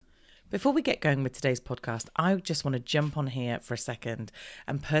Before we get going with today's podcast, I just want to jump on here for a second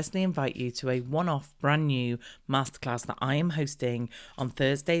and personally invite you to a one-off brand new masterclass that I am hosting on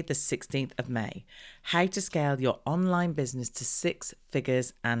Thursday, the 16th of May. How to scale your online business to 6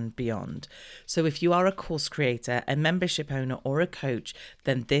 figures and beyond. So if you are a course creator, a membership owner, or a coach,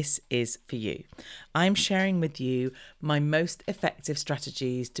 then this is for you. I'm sharing with you my most effective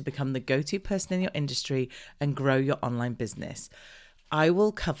strategies to become the go-to person in your industry and grow your online business. I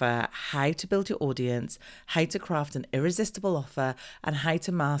will cover how to build your audience, how to craft an irresistible offer, and how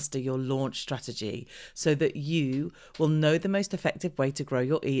to master your launch strategy so that you will know the most effective way to grow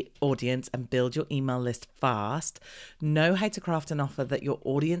your audience and build your email list fast, know how to craft an offer that your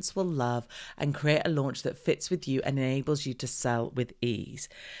audience will love, and create a launch that fits with you and enables you to sell with ease.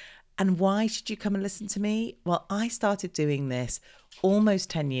 And why should you come and listen to me? Well, I started doing this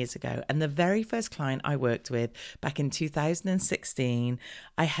almost 10 years ago. And the very first client I worked with back in 2016,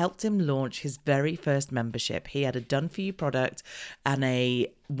 I helped him launch his very first membership. He had a done-for-you product and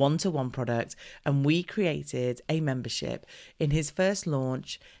a one-to-one product, and we created a membership. In his first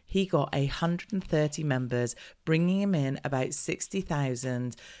launch, he got 130 members, bringing him in about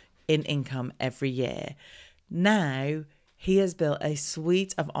 60,000 in income every year. Now, he has built a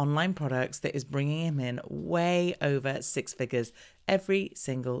suite of online products that is bringing him in way over 6 figures every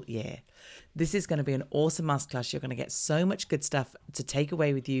single year. This is going to be an awesome masterclass. You're going to get so much good stuff to take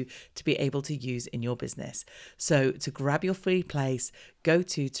away with you to be able to use in your business. So to grab your free place, go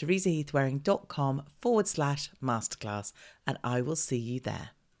to teresaheathwareing.com/masterclass, and I will see you there.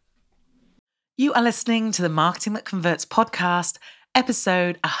 You are listening to the Marketing That Converts podcast,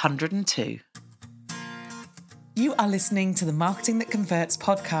 episode 102. You are listening to the Marketing That Converts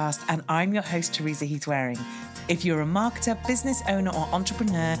podcast, and I'm your host, Teresa Heathwareing. If you're a marketer, business owner, or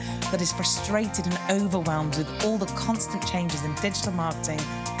entrepreneur that is frustrated and overwhelmed with all the constant changes in digital marketing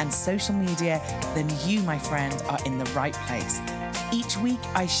and social media, then you, my friend, are in the right place. Each week,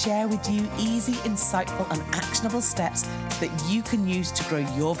 I share with you easy, insightful, and actionable steps that you can use to grow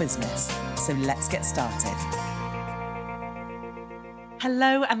your business. So let's get started.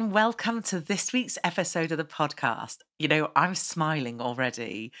 Hello and welcome to this week's episode of the podcast. You know, I'm smiling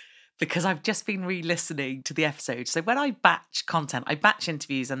already because I've just been re-listening to the episode. So when I batch content, I batch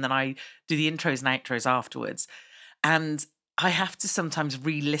interviews and then I do the intros and outros afterwards. And I have to sometimes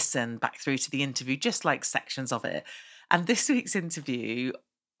re-listen back through to the interview, just like sections of it. And this week's interview,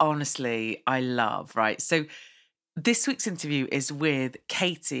 honestly, I love, right? So this week's interview is with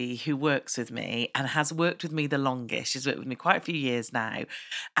Katie, who works with me and has worked with me the longest. She's worked with me quite a few years now.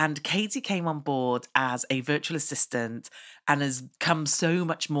 And Katie came on board as a virtual assistant and has come so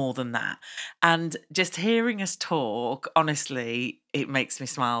much more than that. And just hearing us talk, honestly, it makes me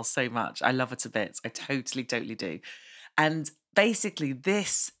smile so much. I love her to bits. I totally do. And basically,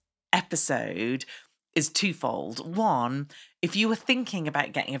 this episode is twofold. One, if you were thinking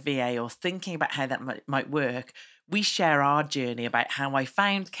about getting a VA or thinking about how that might work, we share our journey about how I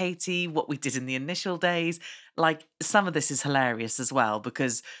found Katie, what we did in the initial days. Like, some of this is hilarious as well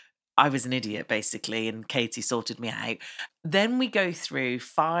because I was an idiot, basically, and Katie sorted me out. Then we go through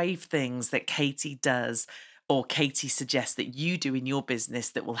 5 things that Katie does or Katie suggests that you do in your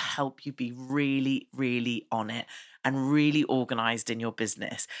business that will help you be really, really on it and really organized in your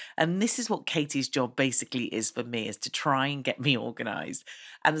business. And this is what Katie's job basically is for me, is to try and get me organized.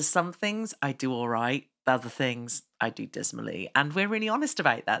 And there's some things I do all right, the other things I do dismally. And we're really honest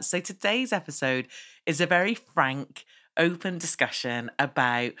about that. So today's episode is a very frank, open discussion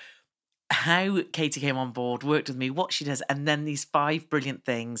about how Katie came on board, worked with me, what she does, and then these 5 brilliant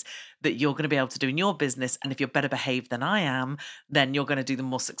things that you're going to be able to do in your business. And if you're better behaved than I am, then you're going to do them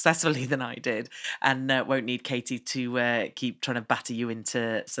more successfully than I did, and won't need Katie to keep trying to batter you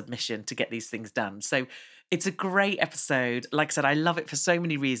into submission to get these things done. So it's a great episode. Like I said, I love it for so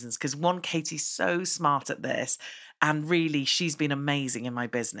many reasons because one, Katie's so smart at this. And really, she's been amazing in my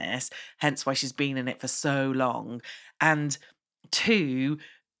business, hence why she's been in it for so long. And 2,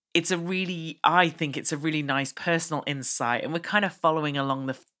 I think it's a really nice personal insight. And we're kind of following along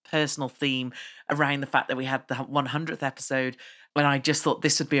the personal theme around the fact that we had the 100th episode when I just thought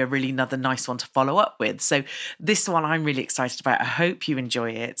this would be a really another nice one to follow up with. So this one I'm really excited about. I hope you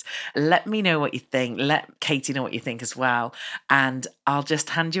enjoy it. Let me know what you think. Let Katie know what you think as well. And I'll just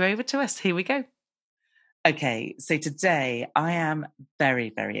hand you over to us. Here we go. Okay, so today I am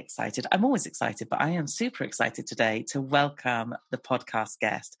very, very excited. I'm always excited, but I am super excited today to welcome the podcast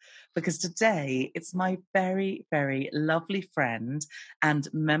guest because today it's my very, very lovely friend and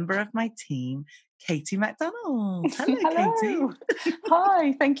member of my team, Katie McDonald. Hello, Hello. Katie.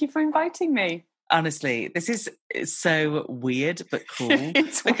 Hi, thank you for inviting me. Honestly, this is so weird but cool.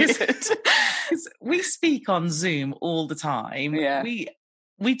 It's because weird. we speak on Zoom all the time. Yeah.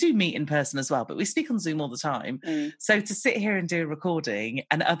 We do meet in person as well, but we speak on Zoom all the time. So to sit here and do a recording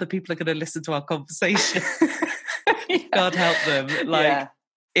and other people are going to listen to our conversation, God help them. Like,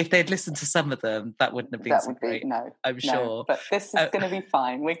 if they'd listened to some of them, that wouldn't have been so great. I'm sure. But this is going to be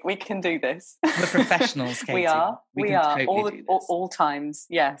fine. We can do this. We're professionals, Katie. We are. Totally all times,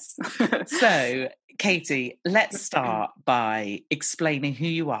 yes. So, Katie, let's start by explaining who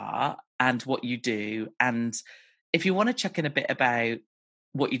you are and what you do. And if you want to chuck in a bit about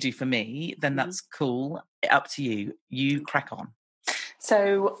what you do for me, then that's cool. Up to you. You crack on.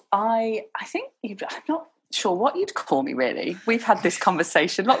 So I think I'm not sure what you'd call me, really. We've had this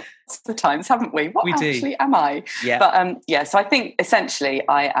conversation lots of times, haven't we? What actually am I? Yeah. But so I think essentially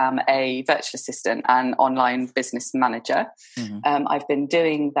I am a virtual assistant and online business manager. I've been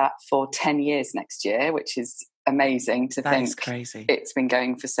doing that for 10 years next year, which is amazing to think. That's crazy. It's been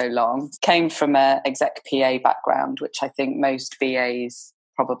going for so long. Came from an exec PA background, which I think most VAs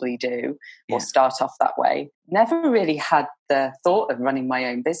probably do or start off that way. Never really had the thought of running my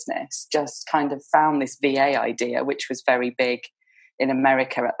own business, just kind of found this VA idea, which was very big in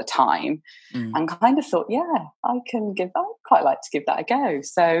America at the time, and kind of thought, I'd quite like to give that a go.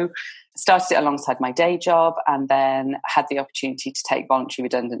 So started it alongside my day job, and then had the opportunity to take voluntary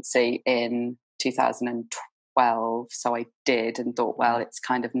redundancy in 2012. So I did, and thought, well, it's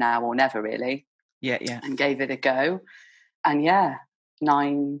kind of now or never, really. Yeah. And gave it a go. And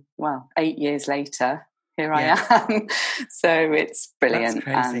 8 years later, here I am. So it's brilliant.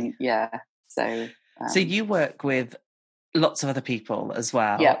 That's crazy. And so you work with lots of other people as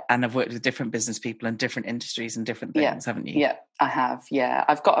well. Yeah. And I've worked with different business people in different industries and different things, haven't you? Yeah, I have. Yeah.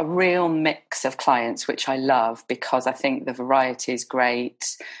 I've got a real mix of clients, which I love because I think the variety is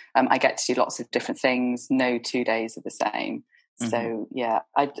great. I get to do lots of different things. No 2 days are the same. So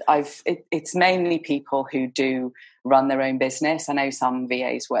it's mainly people who do run their own business. I know some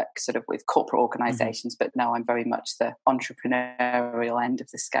VAs work sort of with corporate organisations, but no, I'm very much the entrepreneurial end of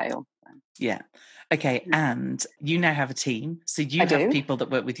the scale. Yeah. Okay. And you now have a team. So you have people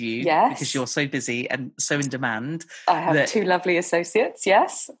that work with you because you're so busy and so in demand. I have 2 lovely associates,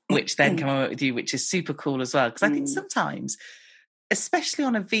 yes. Which then come and work with you, which is super cool as well. Because I think sometimes, especially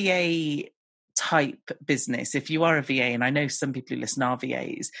on a VA type business, if you are a VA, and I know some people who listen are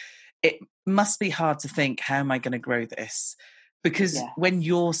VAs, it must be hard to think, how am I going to grow this? Because when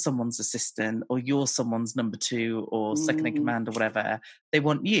you're someone's assistant or you're someone's number 2 or second in command or whatever, they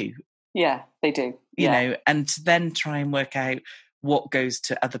want you. Yeah, they do. You know, and to then try and work out what goes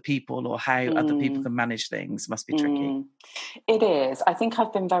to other people or how other people can manage things must be tricky. It is. I think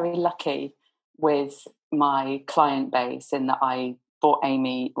I've been very lucky with my client base in that I brought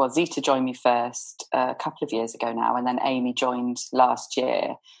Zita joined me first a couple of years ago now, and then Amy joined last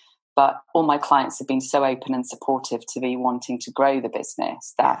year. But all my clients have been so open and supportive to be wanting to grow the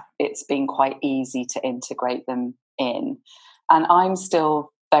business that it's been quite easy to integrate them in. And I'm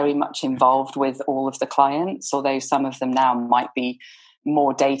still very much involved with all of the clients, although some of them now might be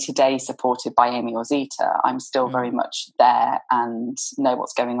more day-to-day supported by Amy or Zita. I'm still very much there and know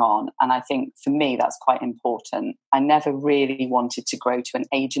what's going on. And I think for me, that's quite important. I never really wanted to grow to an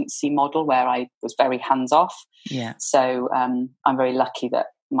agency model where I was very hands-off. Yeah. So I'm very lucky that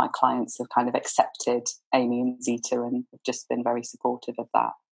my clients have kind of accepted Amy and Zita and have just been very supportive of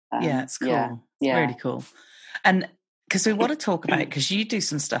that. It's cool. It's really cool. And because we want to talk about, because you do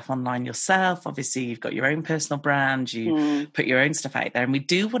some stuff online yourself. Obviously, you've got your own personal brand. You put your own stuff out there. And we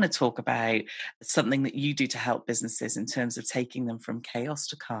do want to talk about something that you do to help businesses in terms of taking them from chaos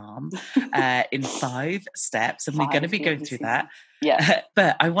to calm in 5 steps. And we're going to be going through that. Yeah.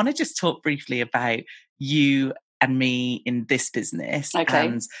 But I want to just talk briefly about you and me in this business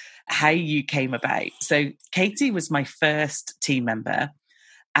and how you came about. So Katie was my first team member,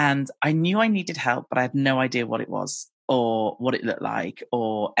 and I knew I needed help, but I had no idea what it was or what it looked like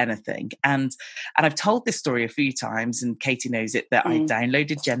or anything. And I've told this story a few times, and Katie knows it, that I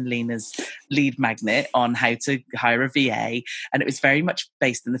downloaded Jen Lena's Lead Magnet on how to hire a VA. And it was very much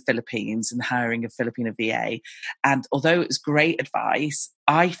based in the Philippines and hiring a Filipino VA. And although it was great advice,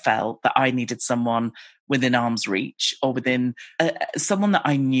 I felt that I needed someone within arm's reach, or within someone that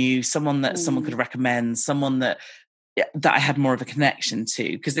I knew, someone that someone could recommend, someone that I had more of a connection to,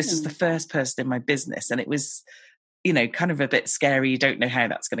 because this was the first person in my business, and it was, you know, kind of a bit scary. You don't know how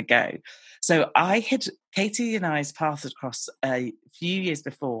that's going to go. So Katie and I's paths across a few years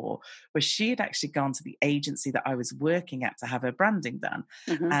before, where she had actually gone to the agency that I was working at to have her branding done.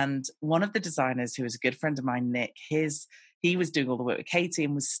 And one of the designers, who was a good friend of mine, Nick, his he was doing all the work with Katie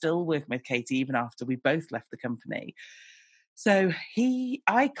and was still working with Katie even after we both left the company. So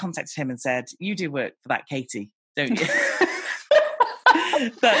I contacted him and said, you do work for that Katie, don't you?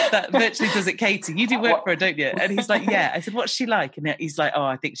 that virtually does it, Katie. You do work for her, don't you? And he's like, yeah. I said, what's she like? And he's like, oh,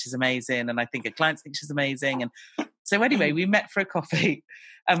 I think she's amazing. And I think her clients think she's amazing. And so anyway, we met for a coffee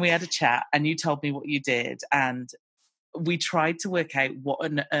and we had a chat and you told me what you did. And we tried to work out what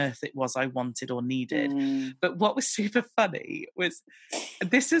on earth it was I wanted or needed. But what was super funny was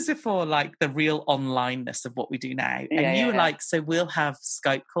this is before like the real onlineness of what we do now. And you were like, so we'll have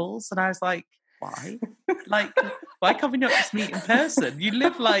Skype calls. And I was like, why? Like, why can't we not just meet in person? You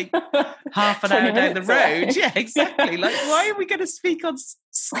live like half an hour down the road. Yeah, exactly. Like, why are we going to speak on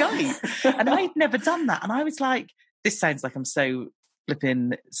Skype? And I'd never done that. And I was like, this sounds like I'm so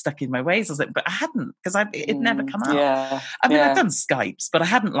flipping stuck in my ways. I was like, but I hadn't, because it'd never come up. Yeah, I mean, I'd done Skypes, but I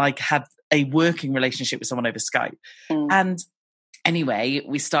hadn't like had a working relationship with someone over Skype. And anyway,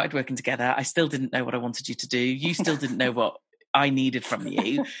 we started working together. I still didn't know what I wanted you to do. You still didn't know what I needed from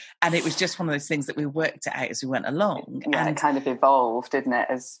you. And it was just one of those things that we worked it out as we went along. Yeah, and it kind of evolved, didn't it,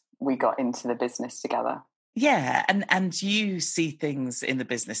 as we got into the business together. Yeah, and you see things in the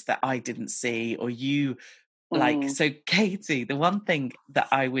business that I didn't see, or you like, so Katie, the one thing that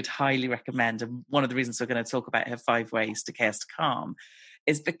I would highly recommend, and one of the reasons we're going to talk about her 5 ways to chaos to calm,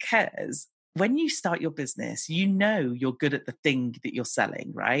 is because when you start your business, you know you're good at the thing that you're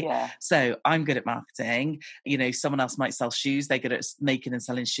selling, right? Yeah. So I'm good at marketing. You know, someone else might sell shoes. They're good at making and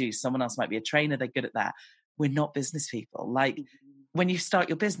selling shoes. Someone else might be a trainer. They're good at that. We're not business people. Like when you start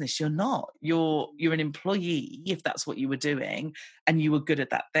your business, you're not. You're an employee, if that's what you were doing, and you were good at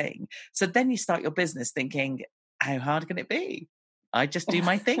that thing. So then you start your business thinking, how hard can it be? I just do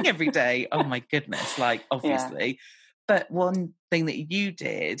my thing every day. Oh my goodness, like obviously. Yeah. But one thing that you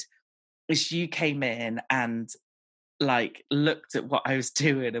did is you came in and like looked at what I was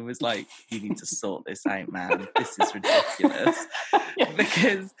doing and was like, you need to sort this out, man. This is ridiculous.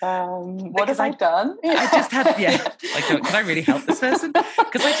 Because what have I done? I just had, like, can I really help this person?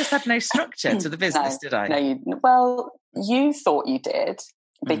 Because I just had no structure to the business, did I? No, you thought you did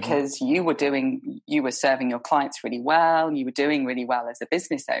because you were serving your clients really well. You were doing really well as a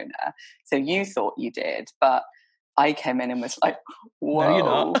business owner. So you thought you did, but I came in and was like, whoa, no, you're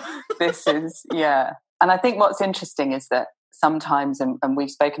not. This is, And I think what's interesting is that sometimes, and we've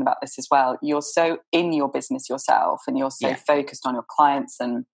spoken about this as well, you're so in your business yourself and you're so focused on your clients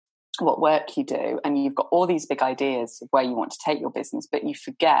and what work you do. And you've got all these big ideas of where you want to take your business, but you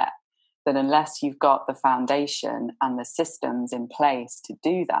forget that unless you've got the foundation and the systems in place to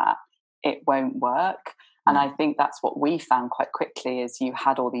do that, it won't work. And I think that's what we found quite quickly is you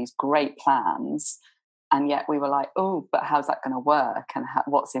had all these great plans. And yet we were like, oh, but how's that going to work? And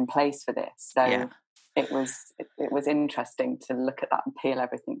what's in place for this? So it was interesting to look at that and peel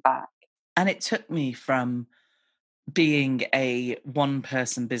everything back. And it took me from being a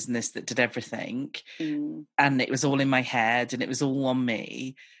one-person business that did everything, and it was all in my head and it was all on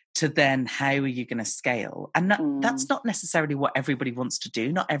me, to then how are you going to scale? And that's not necessarily what everybody wants to do.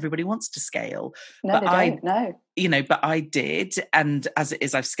 Not everybody wants to scale. No, but they don't. No. You know, but I did. And as it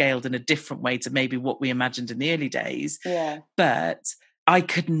is, I've scaled in a different way to maybe what we imagined in the early days. Yeah. But I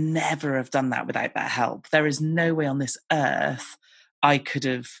could never have done that without that help. There is no way on this earth I could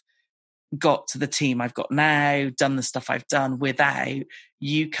have got to the team I've got now, done the stuff I've done without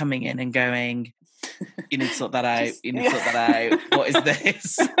you coming in and going, you need to sort that out. You need to sort that out. What is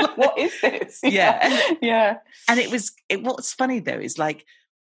this? What is this? Yeah. And what's funny though is like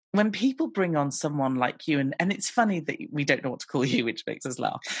when people bring on someone like you, and it's funny that we don't know what to call you, which makes us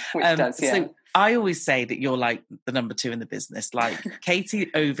laugh. Which does, yeah. So I always say that you're like the number 2 in the business. Like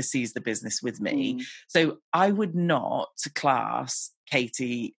Katie oversees the business with me. So I would not class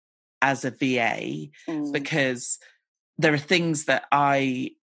Katie as a VA because there are things that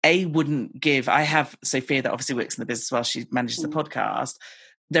I wouldn't give. I have Sophia that obviously works in the business while she manages the podcast.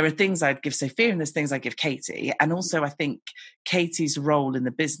 There are things I'd give Sophia and there's things I give Katie. And also I think Katie's role in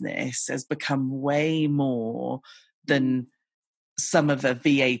the business has become way more than some of the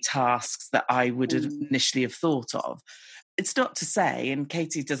VA tasks that I would initially have thought of. It's not to say, and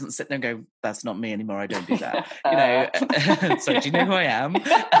Katie doesn't sit there and go, that's not me anymore, I don't do that. You know, so do you know who I am?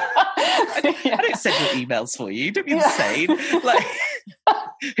 I don't send your emails for you. Don't be insane. Like,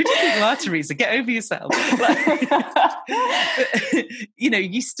 who do you think you are, Teresa? Get over yourself. Like, you know,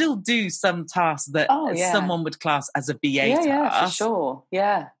 you still do some tasks that someone would class as a VA task. Yeah, for sure.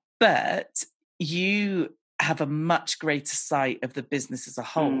 Yeah. But you have a much greater sight of the business as a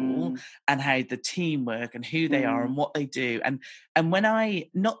whole and how the team work and who they are and what they do. And when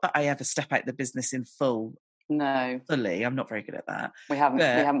not that I ever step out the business in full No. Fully. I'm not very good at that. We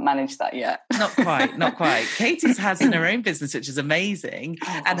haven't managed that yet. Not quite. Katie's has in her own business, which is amazing.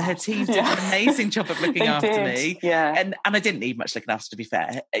 And her team did an amazing job of looking after me. Yeah. And I didn't need much looking after, to be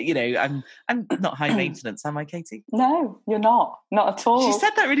fair. You know, I'm not high maintenance, am I, Katie? No, you're not. Not at all. She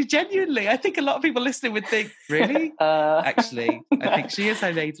said that really genuinely. I think a lot of people listening would think, really? Actually, I think she is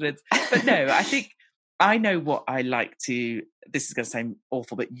high maintenance. But no, I think I know what I like to, this is going to sound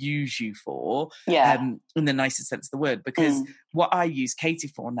awful, but use you for, in the nicest sense of the word, because what I use Katie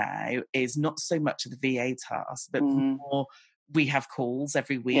for now is not so much of the VA task, but more, we have calls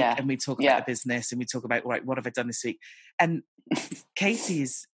every week and we talk about the business and we talk about, right, what have I done this week? And Katie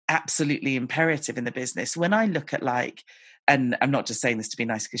is absolutely imperative in the business. When I look at like, and I'm not just saying this to be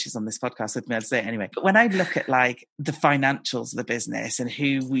nice because she's on this podcast with me, I'd say it anyway, but when I look at like the financials of the business and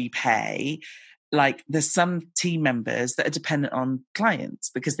who we pay, like there's some team members that are dependent on clients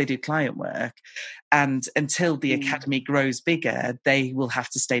because they do client work. And until the academy grows bigger, they will have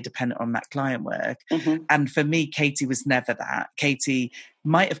to stay dependent on that client work. And for me, Katie was never that. Katie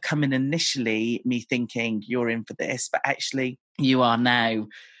might have come in initially me thinking you're in for this, but actually you are now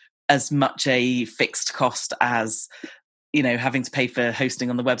as much a fixed cost as, you know, having to pay for hosting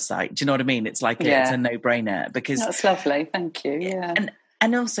on the website. Do you know what I mean? It's like it's a no-brainer because that's lovely. Thank you. Yeah.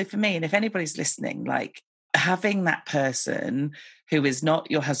 And also for me, and if anybody's listening, like having that person who is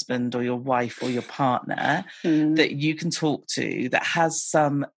not your husband or your wife or your partner that you can talk to, that has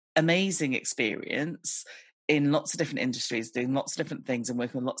some amazing experience in lots of different industries, doing lots of different things and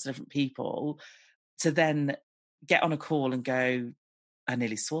working with lots of different people, to then get on a call and go, I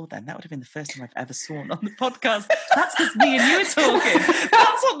nearly swore then. That would have been the first time I've ever sworn on the podcast. That's because me and you are talking.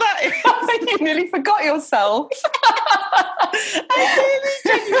 That's what that is. You nearly forgot yourself. I really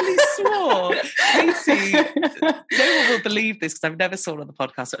genuinely swore. Katie, no one will believe this because I've never sworn on the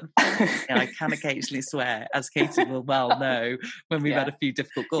podcast. And I can occasionally swear, as Katie will well know, when we've had a few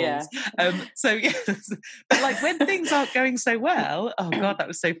difficult calls. So yes, but like when things aren't going so well, oh God, that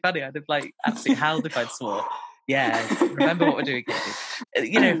was so funny. I'd have like absolutely howled if I'd swore. Yeah, remember what we're doing,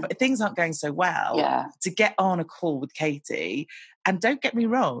 Katie. You know, if things aren't going so well, to get on a call with Katie, and don't get me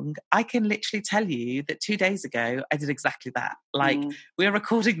wrong, I can literally tell you that 2 days ago, I did exactly that. Like, we're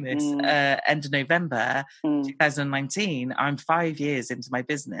recording this end of November 2019. I'm 5 years into my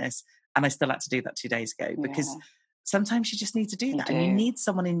business, and I still had to do that 2 days ago because sometimes you just need to do that. And you need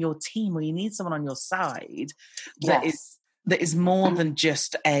someone in your team or you need someone on your side that is more than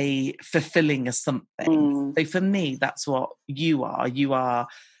just a fulfilling of something. So for me, that's what you are. You are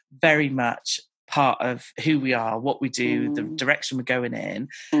very much part of who we are, what we do, the direction we're going in.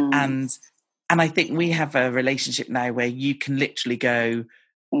 And I think we have a relationship now where you can literally go,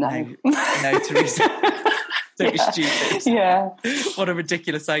 no, Teresa, don't be stupid. Yeah. What a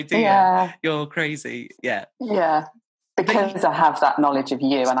ridiculous idea. Yeah. You're crazy. Yeah. Yeah. Because I have that knowledge of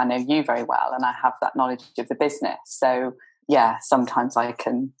you and I know you very well and I have that knowledge of the business. So yeah, sometimes I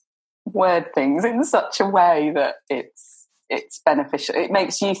can word things in such a way that it's beneficial. It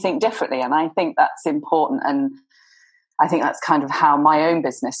makes you think differently. And I think that's important. And I think that's kind of how my own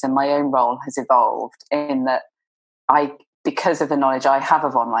business and my own role has evolved, in that because of the knowledge I have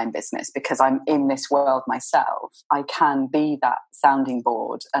of online business, because I'm in this world myself, I can be that sounding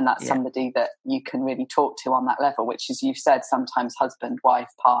board, and that's somebody that you can really talk to on that level, which, as you've said, sometimes husband, wife,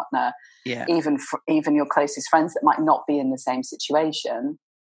 partner, even your closest friends that might not be in the same situation,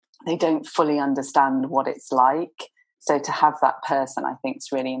 they don't fully understand what it's like. So to have that person, I think, is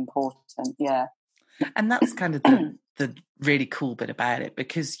really important. Yeah. And that's kind of the really cool bit about it,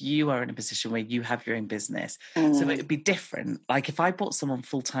 because you are in a position where you have your own business. So it would be different. Like if I brought someone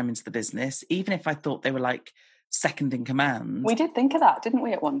full-time into the business, even if I thought they were like second in command. We did think of that, didn't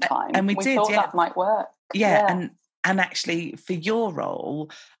we, at one time? And we did, thought that might work. Yeah. And actually for your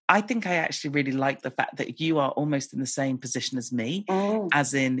role, I think I actually really like the fact that you are almost in the same position as me,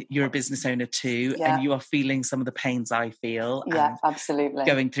 as in you're a business owner too, and you are feeling some of the pains I feel. Yeah, absolutely.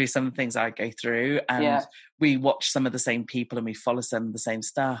 Going through some of the things I go through, and we watch some of the same people and we follow some of the same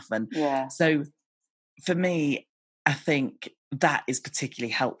stuff. And so for me, I think that is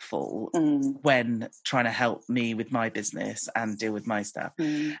particularly helpful when trying to help me with my business and deal with my stuff.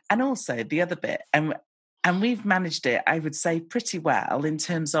 And also the other bit, and we've managed it, I would say, pretty well in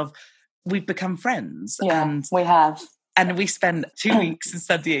terms of we've become friends. Yeah, and we have. And we spent 2 weeks in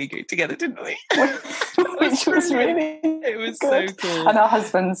San Diego together, didn't we? Which was really it was good. So cool. And our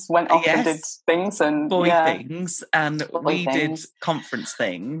husbands went off and did things. And things. And we did conference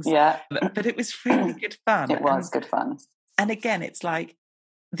things. Yeah. But it was really good fun. It was good fun. And again, it's like,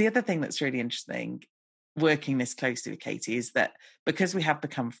 the other thing that's really interesting, working this closely with Katie, is that because we have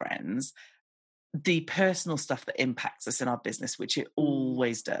become friends, the personal stuff that impacts us in our business, which it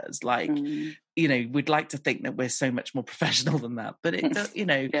always does. Like, we'd like to think that we're so much more professional than that, but it does,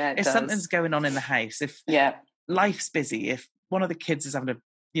 if something's going on in the house, if life's busy, if one of the kids is having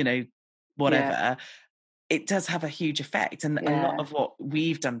a, whatever, it does have a huge effect. And a lot of what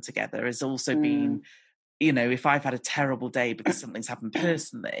we've done together has also been, if I've had a terrible day because something's happened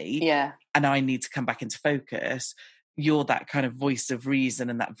personally, and I need to come back into focus, you're that kind of voice of reason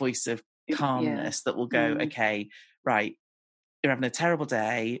and that voice of calmness that will go, okay, right, you're having a terrible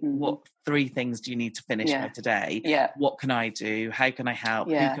day. What 3 things do you need to finish by today? What can I do? How can I help?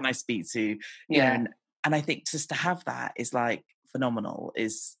 Who can I speak to? You know, and I think just to have that is like phenomenal.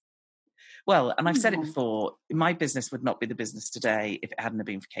 Well, and I've said it before, my business would not be the business today if it hadn't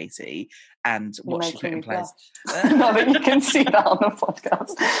been for Katie and what she put in place. Not that you can see that on the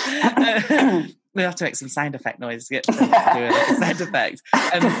podcast. We'll have to make some sound effect noise to get to do like a sound effect.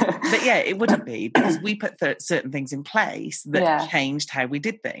 But it wouldn't be, because we put certain things in place that changed how we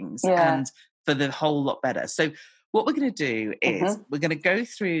did things and for the whole lot better. So what we're going to do is we're going to go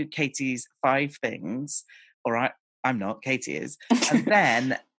through Katie's 5 things. All right. I'm not, Katie is. And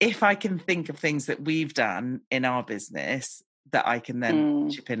then if I can think of things that we've done in our business that I can then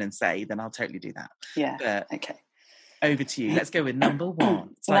chip in and say, then I'll totally do that. Yeah. But okay. Over to you. Let's go with number 1.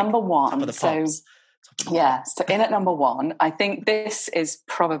 It's number like 1. Top of the pops. So in at number 1, I think this is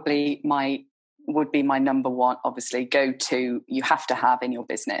probably would be my number 1, obviously, go to, you have to have in your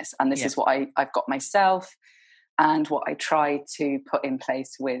business. And this is what I've got myself and what I try to put in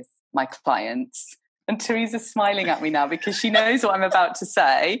place with my clients. And Teresa's smiling at me now because she knows what I'm about to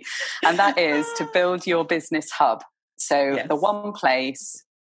say. And that is to build your business hub. So the one place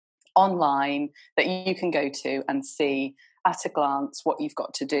online that you can go to and see at a glance what you've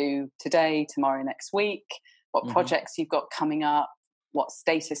got to do today, tomorrow, next week, what projects you've got coming up, what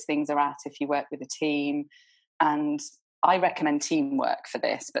status things are at if you work with a team. And I recommend Teamwork for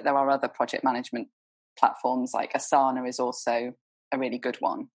this, but there are other project management platforms like Asana is also a really good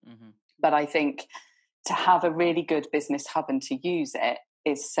one. But I think to have a really good business hub and to use it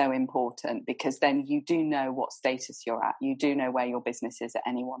is so important, because then you do know what status you're at. You do know where your business is at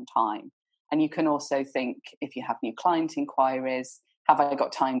any one time. And you can also think, if you have new client inquiries, have I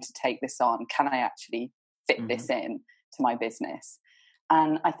got time to take this on? Can I actually fit this in to my business?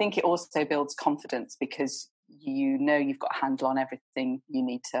 And I think it also builds confidence, because you know you've got a handle on everything you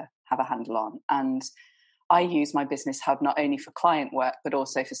need to have a handle on. And I use my business hub not only for client work, but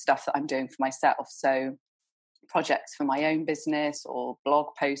also for stuff that I'm doing for myself. So projects for my own business or blog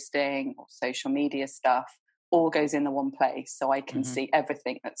posting or social media stuff all goes in the one place, so I can see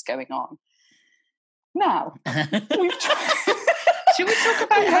everything that's going on. Now, we've should we talk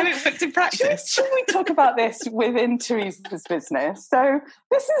about how it worked in practice? Should we talk about this within Teresa's business? So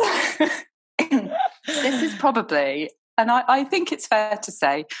this is probably, and I think it's fair to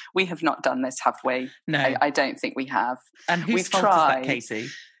say, we have not done this, have we? No. I don't think we have. And whose fault is that, Katie?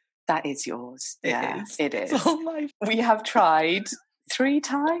 That is yours. It is. It's all life. We have tried 3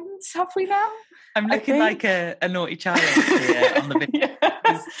 times, have we now? I'm looking like a naughty child here on the video.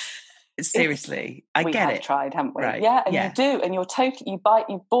 Seriously, I get it. We have tried, haven't we? Right. Yeah, and you do, and you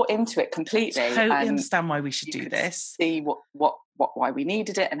bought into it completely. Totally understand why we should do this. See why we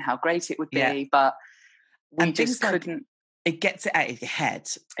needed it and how great it would be, but we just couldn't. It gets it out of your head.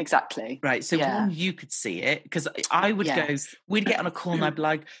 Exactly. Right. So one, you could see it, because I would go, we'd get on a call and I'd be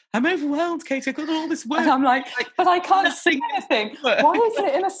like, I'm overwhelmed, Katie, I've got all this work. And I'm like, but I can't see anything. Why is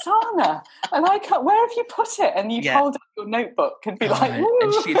it in Asana? And I can't, where have you put it? And you'd hold up your notebook and be like, woo.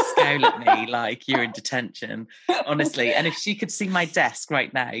 And she'd scowl at me like, you're in detention, honestly. And if she could see my desk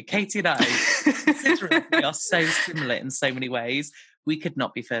right now, Katie and I, considering we are so similar in so many ways, we could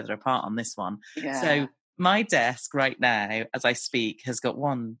not be further apart on this one. Yeah. So my desk right now, as I speak, has got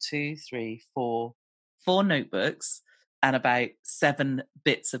 4 notebooks and about 7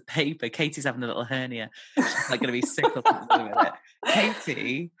 bits of paper. Katie's having a little hernia. She's like going to be sick of it.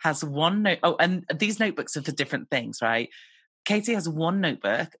 Katie has 1 note. Oh, and these notebooks are for different things, right? Katie has 1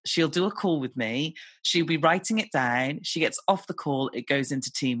 notebook. She'll do a call with me. She'll be writing it down. She gets off the call. It goes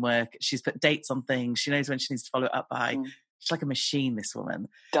into Teamwork. She's put dates on things. She knows when she needs to follow it up by. She's like a machine, this woman.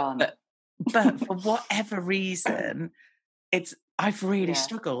 Done. But for whatever reason, I've really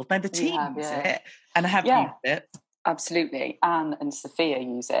struggled. Now the team use it, and I have used it. Absolutely. Anne and Sophia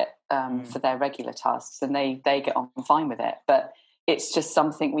use it for their regular tasks, and they get on fine with it. But it's just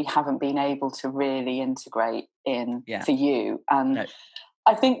something we haven't been able to really integrate in for you. And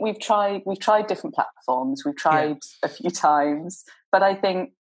I think we've tried different platforms. We've tried a few times, but I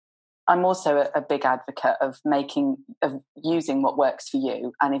think I'm also a big advocate of using what works for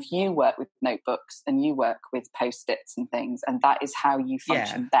you. And if you work with notebooks and you work with Post-its and things, and that is how you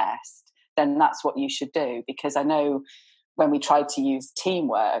function best, then that's what you should do. Because I know when we tried to use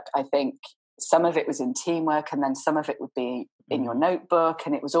Teamwork, I think some of it was in Teamwork and then some of it would be in your notebook,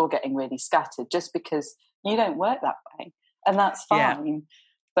 and it was all getting really scattered just because you don't work that way. And that's fine. Yeah.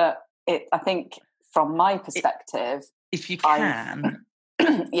 But I think from my perspective, if you can,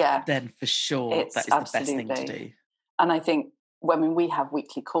 then for sure that is the best thing to do. And I think when we have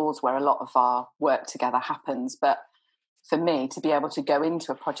weekly calls where a lot of our work together happens, but for me to be able to go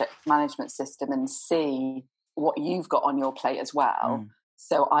into a project management system and see what you've got on your plate as well,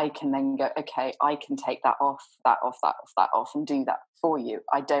 so I can then go, okay, I can take that off, and do that for you.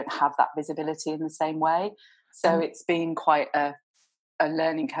 I don't have that visibility in the same way. So it's been quite a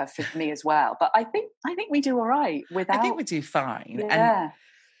learning curve for me as well. But I think we do all right without... I think we do fine. Yeah.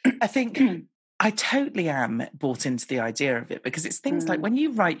 And I think I totally am bought into the idea of it, because it's things like when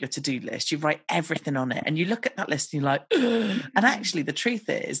you write your to-do list, you write everything on it and you look at that list and you're like, ugh. And actually the truth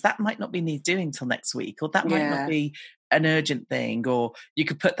is that might not be need doing till next week, or that might not be an urgent thing, or you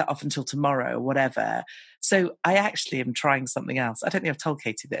could put that off until tomorrow or whatever. So I actually am trying something else. I don't think I've told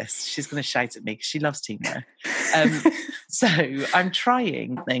Katie this. She's going to shout at me because she loves Teamwork. So I'm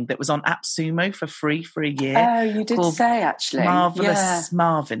trying a thing that was on AppSumo for free for a year. Oh, you did say, actually. Marvelous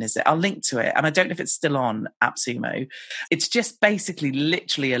Marvin, is it? I'll link to it. And I don't know if it's still on AppSumo. It's just basically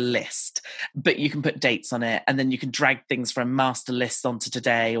literally a list, but you can put dates on it and then you can drag things from master lists onto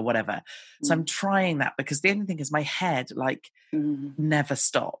today or whatever. So I'm trying that, because the only thing is my head never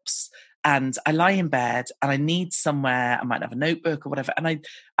stops. And I lie in bed and I need somewhere, I might have a notebook or whatever. And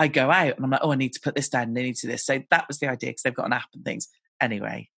I go out and I'm like, oh, I need to put this down and I need to do this. So that was the idea, because they've got an app and things.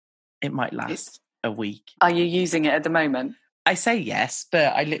 Anyway, it might last a week. Are you using it at the moment? I say yes,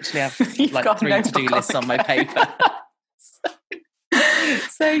 but I literally have like 3 to-do lists on my paper.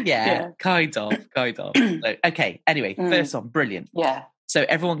 So kind of. So, okay, anyway, first one, brilliant. Yeah. So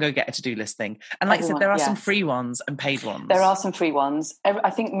everyone go get a to-do list thing. And like I said, there are some free ones and paid ones. There are some free ones. I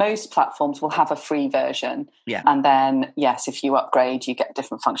think most platforms will have a free version. Yeah. And then, yes, if you upgrade, you get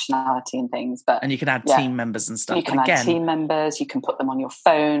different functionality and things. And you can add team members and stuff. You can add team members. You can put them on your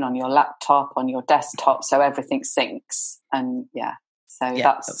phone, on your laptop, on your desktop. So everything syncs. And so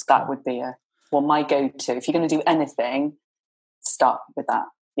that's cool. That would be my go-to. If you're going to do anything, start with that.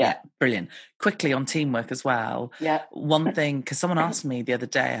 Yeah, brilliant. Quickly on Teamwork as well. Yeah. One thing, because someone asked me the other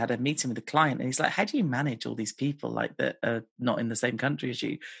day, I had a meeting with a client and he's like, how do you manage all these people like that are not in the same country as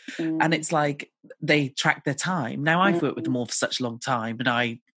you? And it's like, they track their time. Now I've worked with them all for such a long time, and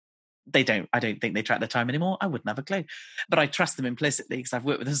I don't think they track their time anymore. I wouldn't have a clue, but I trust them implicitly because I've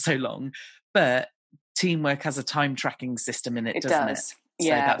worked with them so long. But Teamwork has a time tracking system in it, doesn't it? So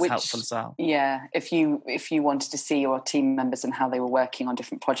that's helpful as well. Yeah, if you wanted to see your team members and how they were working on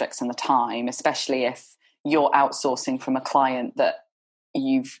different projects and the time, especially if you're outsourcing from a client that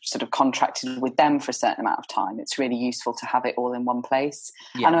you've sort of contracted with them for a certain amount of time, it's really useful to have it all in one place.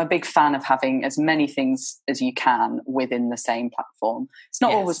 Yeah. And I'm a big fan of having as many things as you can within the same platform. It's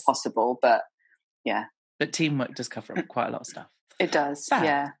not always possible, but yeah. But Teamwork does cover up quite a lot of stuff. It does,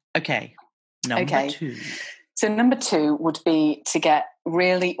 Okay, number 2. So number 2 would be to get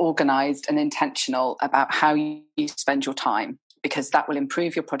really organised and intentional about how you spend your time, because that will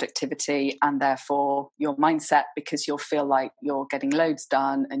improve your productivity and therefore your mindset, because you'll feel like you're getting loads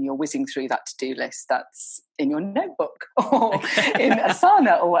done and you're whizzing through that to-do list that's in your notebook or in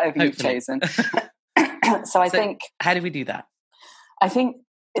Asana or whatever you've chosen. So I think... How do we do that? I think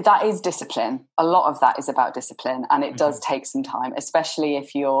that is discipline. A lot of that is about discipline, and it does take some time, especially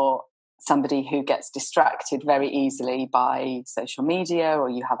if you're somebody who gets distracted very easily by social media, or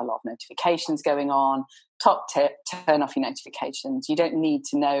you have a lot of notifications going on. Top tip, turn off your notifications. You don't need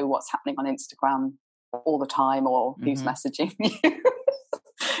to know what's happening on Instagram all the time or who's messaging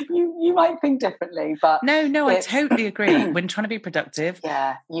you. You might think differently, but... No, I totally agree. When trying to be productive...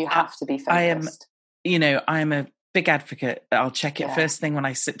 Yeah, you have to be focused. I am a big advocate. I'll check it first thing when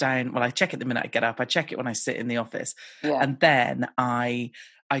I sit down. Well, I check it the minute I get up. I check it when I sit in the office. Yeah. And then I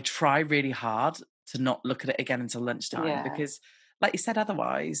try really hard to not look at it again until lunchtime, because like you said,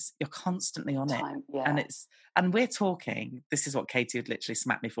 otherwise you're constantly on it. Yeah. And we're talking, this is what Katie would literally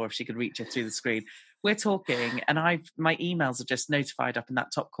smack me for if she could reach it through the screen. We're talking and my emails are just notified up in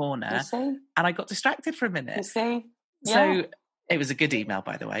that top corner. You see? And I got distracted for a minute. You see? Yeah. So it was a good email,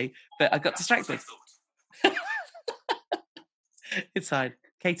 by the way, but I got distracted. It's fine.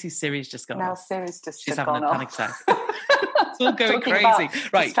 Katie's Siri's just gone now off. Siri's just She's having a panic attack. all going Talking crazy.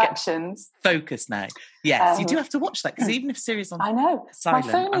 about Right, distractions. Focus now. Yes, you do have to watch that, because even if Siri's on I know. silent,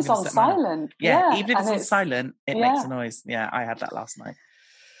 My phone is I'm on set mine up. silent. Yeah, even if and it's on silent, it yeah. makes a noise. Yeah, I had that last night.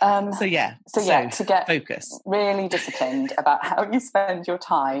 So to get focus. really disciplined about how you spend your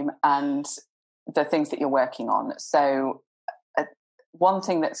time and the things that you're working on. So one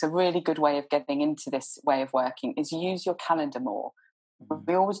thing that's a really good way of getting into this way of working is use your calendar more. Mm-hmm.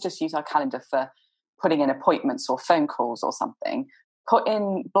 We always just use our calendar for putting in appointments or phone calls or something.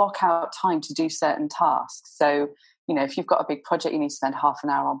 Block out time to do certain tasks. So, if you've got a big project you need to spend half an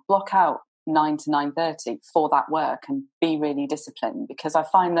hour on, block out 9 to 9:30 for that work and be really disciplined, because I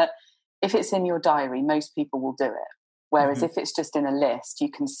find that if it's in your diary, most people will do it. Whereas if it's just in a list,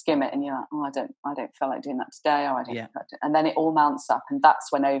 you can skim it and you're like, oh, I don't feel like doing that today, or I don't. And then it all mounts up, and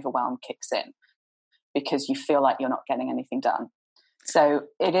that's when overwhelm kicks in, because you feel like you're not getting anything done. So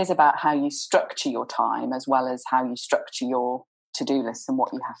it is about how you structure your time as well as how you structure your to-do list and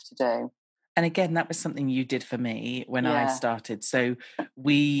what you have to do. And again, that was something you did for me when I started. So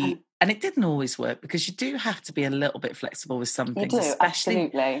and it didn't always work, because you do have to be a little bit flexible with some things. You do,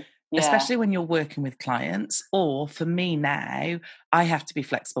 absolutely. Yeah. Especially when you're working with clients, or for me now, I have to be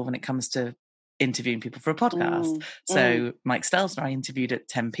flexible when it comes to interviewing people for a podcast. So Mike Stelzner, I interviewed at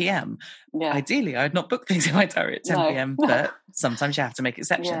 10 p.m. Yeah. Ideally, I'd not book things in my diary at 10 p.m, but sometimes you have to make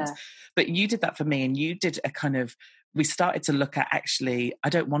exceptions. Yeah. But you did that for me, and you did we started to look at, actually, I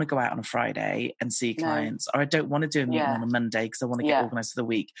don't want to go out on a Friday and see clients, or I don't want to do a meeting on a Monday because I want to get organised for the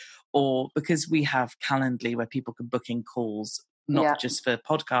week, or because we have Calendly where people can book in calls, not just for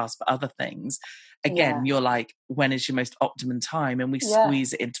podcasts, but other things. Again, you're like, when is your most optimum time? And we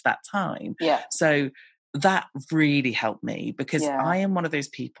squeeze it into that time. Yeah. So that really helped me, because I am one of those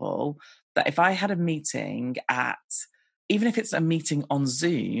people that if I had a meeting even if it's a meeting on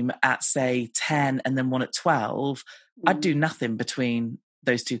Zoom at, say, 10 and then one at 12, I'd do nothing between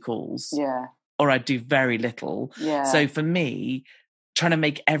those two calls. Yeah. Or I'd do very little. Yeah. So for me, trying to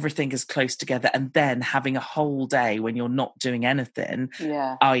make everything as close together, and then having a whole day when you're not doing anything,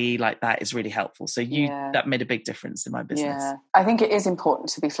 i.e. like that, is really helpful. So that made a big difference in my business. Yeah. I think it is important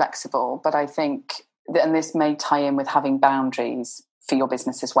to be flexible, but I think, and this may tie in with having boundaries for your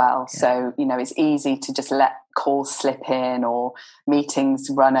business as well. Yeah. So, it's easy to just let calls slip in or meetings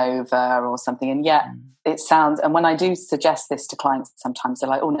run over or something. And yet it sounds, and when I do suggest this to clients, sometimes they're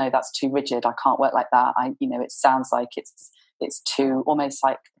like, oh no, that's too rigid. I can't work like that. It sounds like it's too, almost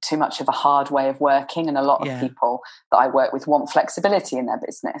like too much of a hard way of working. And a lot of people that I work with want flexibility in their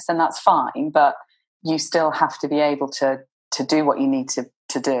business, and that's fine, but you still have to be able to do what you need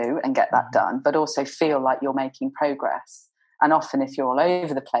to do and get that done, but also feel like you're making progress. And often if you're all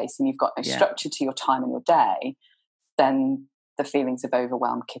over the place and you've got no structure to your time and your day, then the feelings of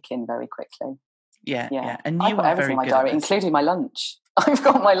overwhelm kick in very quickly. Yeah. And I've got everything in my diary, including my lunch. I've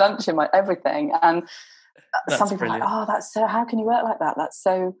got my lunch in my everything. And some people are like, oh, that's so, how can you work like that?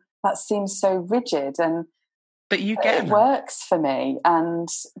 That seems so rigid. But you get it works for me.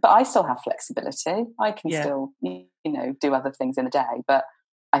 But I still have flexibility. I can still, do other things in the day. But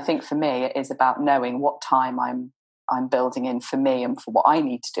I think for me, it is about knowing what time I'm building in for me and for what I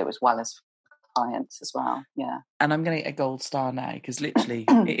need to do, as well as clients as well. Yeah. And I'm going to get a gold star now, because literally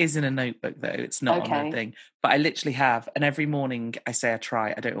it is in a notebook though. It's not on the thing, but I literally have, and every morning I say I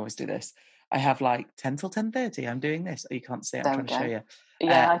try, I don't always do this. I have like 10 till 10:30. I'm doing this. Oh, you can't see it. I'm trying to show you.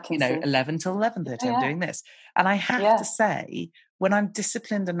 Yeah, I can see. 11 till 11:30. I'm doing this. And I have to say, when I'm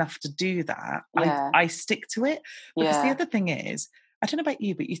disciplined enough to do that, I stick to it. Because the other thing is, I don't know about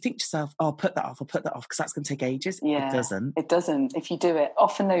you, but you think to yourself, oh, I'll put that off, because that's going to take ages. Yeah, it doesn't. It doesn't. If you do it,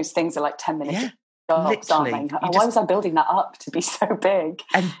 often those things are like 10 minutes. Literally. Why was I building that up to be so big?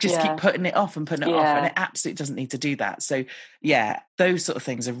 And just keep putting it off and putting it off. And it absolutely doesn't need to do that. So, those sort of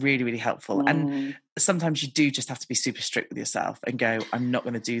things are really, really helpful. And sometimes you do just have to be super strict with yourself and go, I'm not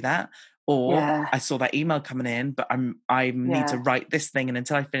going to do that. Or I saw that email coming in, but I need to write this thing. And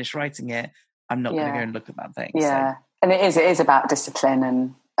until I finish writing it, I'm not going to go and look at that thing. Yeah. So. And it is about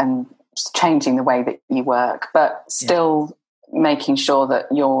discipline and changing the way that you work, but still making sure that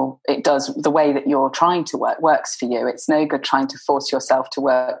the way that you're trying to work works for you. It's no good trying to force yourself to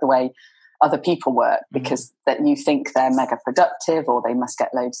work the way other people work, because that you think they're mega productive or they must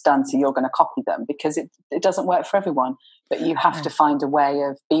get loads done, so you're going to copy them, because it doesn't work for everyone. But you have to find a way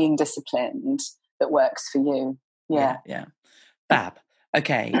of being disciplined that works for you. Yeah. Fab.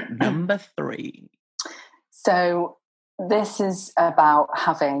 Okay, number 3. So this is about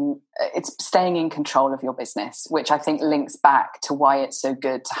it's staying in control of your business, which I think links back to why it's so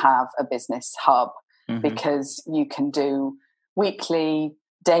good to have a business hub, because you can do weekly,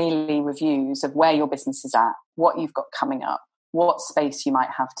 daily reviews of where your business is at, what you've got coming up, what space you might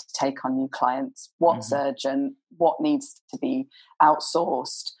have to take on new clients, what's urgent, what needs to be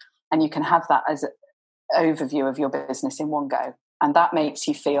outsourced. And you can have that as an overview of your business in one go. And that makes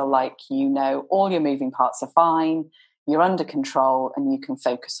you feel like you know all your moving parts are fine, you're under control, and you can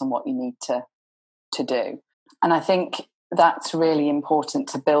focus on what you need to do. And I think that's really important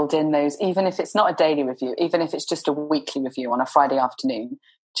to build in those, even if it's not a daily review, even if it's just a weekly review on a Friday afternoon,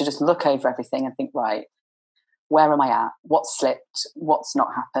 to just look over everything and think, right, where am I at? What's slipped? What's not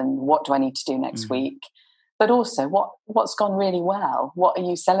happened? What do I need to do next week? But also, what's gone really well? What are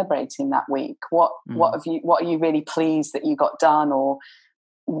you celebrating that week? What are you really pleased that you got done, or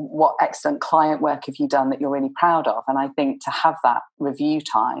what excellent client work have you done that you're really proud of? And I think to have that review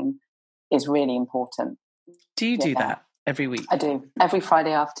time is really important. Do you do that every week? I do. Every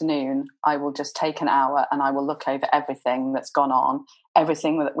Friday afternoon, I will just take an hour and I will look over everything that's gone on,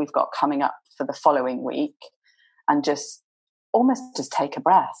 everything that we've got coming up for the following week, and just almost just take a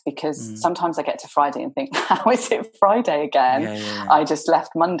breath, because sometimes I get to Friday and think, how is it Friday again? I just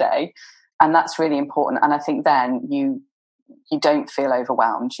left Monday. And that's really important. And I think then you don't feel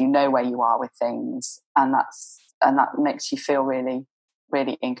overwhelmed. You know where you are with things, and that makes you feel really,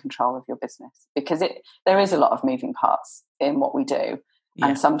 really in control of your business, because there is a lot of moving parts in what we do,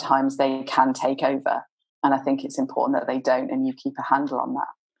 and sometimes they can take over. And I think it's important that they don't, and you keep a handle on that.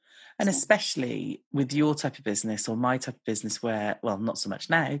 And especially with your type of business or my type of business, where, well, not so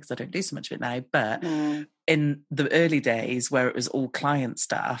much now because I don't do so much of it now, but in the early days where it was all client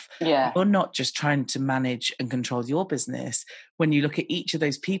stuff, you're not just trying to manage and control your business. When you look at each of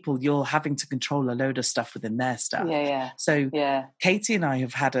those people, you're having to control a load of stuff within their stuff. So Katie and I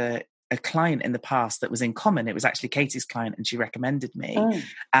have had a client in the past that was in common. It was actually Katie's client, and she recommended me,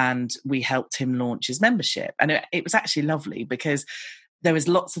 and we helped him launch his membership. And it was actually lovely, because there was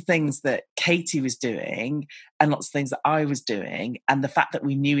lots of things that Katie was doing and lots of things that I was doing. And the fact that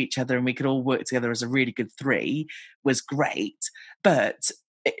we knew each other and we could all work together as a really good three was great. But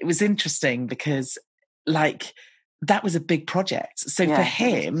it was interesting because, like, that was a big project. So for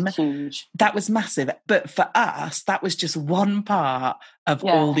him, that was massive. But for us, that was just one part of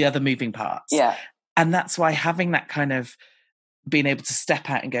all the other moving parts. And that's why having that kind of being able to step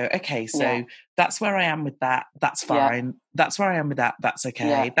out and go, okay, so that's where I am with that. That's fine. That's where I am with that. That's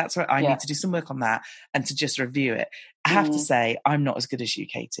okay. That's where I need to do some work on that, and to just review it. I have to say, I'm not as good as you,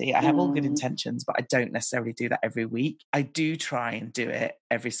 Katie. I have all good intentions, but I don't necessarily do that every week. I do try and do it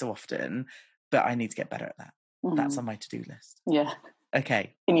every so often, but I need to get better at that. That's on my to-do list.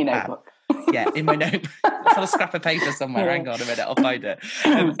 Okay. In your notebook. In my notebook. It's on a scrap of paper somewhere. Hang on a minute, I'll find it.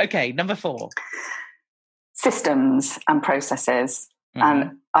 Okay, number 4. Systems and processes.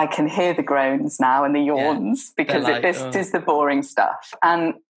 And I can hear the groans now and the yawns, because this is the boring stuff.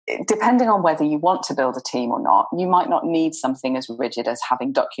 And depending on whether you want to build a team or not, you might not need something as rigid as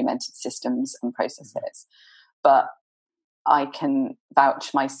having documented systems and processes. But I can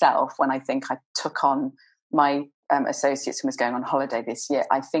vouch myself, when I think I took on my associates and was going on holiday this year,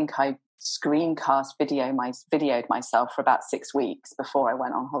 I think I videoed myself for about 6 weeks before I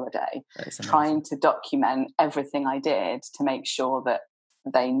went on holiday, trying to document everything I did to make sure that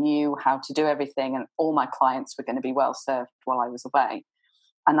they knew how to do everything, and all my clients were going to be well served while I was away.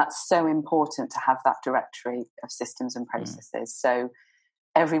 And that's so important, to have that directory of systems and processes. So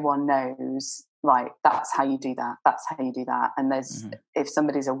everyone knows, right, that's how you do that. That's how you do that. And there's, if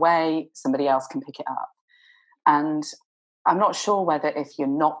somebody's away, somebody else can pick it up. And I'm not sure whether, if you're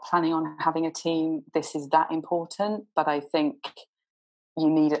not planning on having a team, this is that important, but I think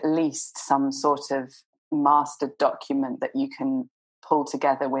you need at least some sort of master document that you can pull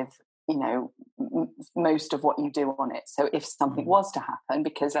together with, most of what you do on it. So if something was to happen,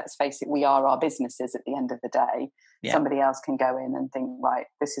 because let's face it, we are our businesses at the end of the day, somebody else can go in and think, right,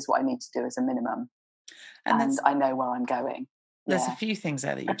 this is what I need to do as a minimum. And I know where I'm going. There's a few things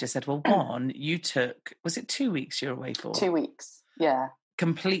there that you just said. Well, one, you took, was it 2 weeks you were away for? 2 weeks,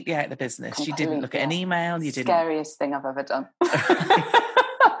 completely out of the business. You didn't look at an email. You didn't. Scariest thing I've ever done.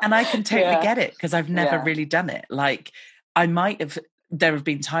 And I can totally get it, because I've never really done it. Like, there have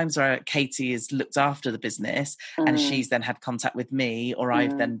been times where Katie has looked after the business and she's then had contact with me, or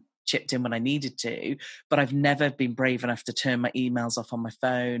I've then chipped in when I needed to, but I've never been brave enough to turn my emails off on my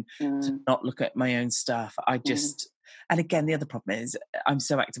phone, to not look at my own stuff. I just, and again, the other problem is I'm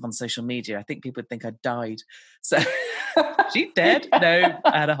so active on social media. I think people would think I died. So she dead? No,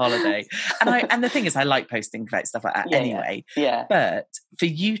 I had a holiday. And the thing is, I like posting about stuff like that anyway. But for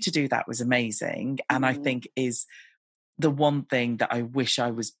you to do that was amazing. And I think is the one thing that I wish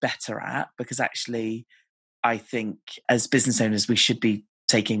I was better at, because actually I think as business owners, we should be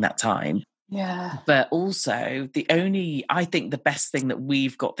taking that time. Yeah. But also I think the best thing that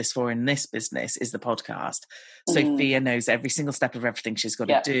we've got this for in this business is the podcast. Sophia knows every single step of everything she's got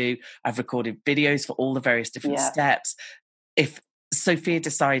to do. I've recorded videos for all the various different steps. If Sophia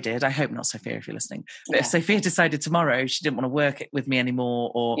decided, I hope not Sophia if you're listening, but if Sophia decided tomorrow she didn't want to work with me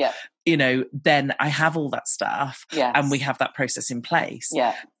anymore, or, then I have all that stuff and we have that process in place.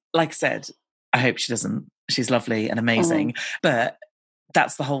 Yeah. Like I said, I hope she doesn't. She's lovely and amazing, but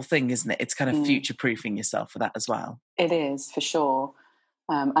that's the whole thing, isn't it? It's kind of future-proofing yourself for that as well. It is, for sure.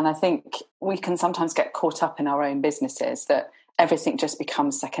 And I think we can sometimes get caught up in our own businesses that everything just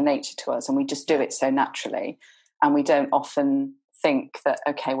becomes second nature to us and we just do it so naturally. And we don't often think that,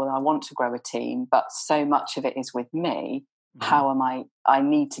 okay, well, I want to grow a team, but so much of it is with me. How am I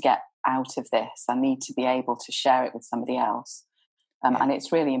need to get out of this. I need to be able to share it with somebody else. And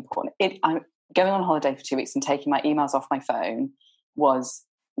it's really important. I'm going on holiday for 2 weeks and taking my emails off my phone was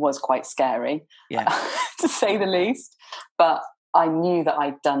quite scary, to say the least. But I knew that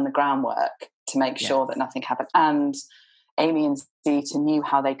I'd done the groundwork to make sure that nothing happened. And Amy and Zita knew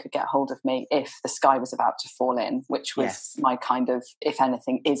how they could get hold of me if the sky was about to fall in, which was my kind of, if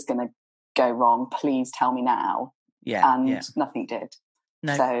anything is going to go wrong, please tell me now. Nothing did.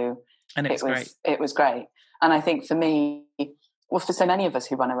 No. So and it was great. It was great. And I think for me, well, for so many of us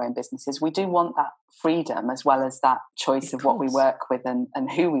who run our own businesses, we do want that freedom as well as that choice of what we work with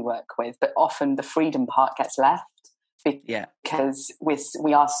and who we work with. But often the freedom part gets left because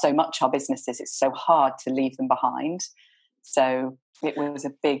we are so much our businesses. It's so hard to leave them behind. So it was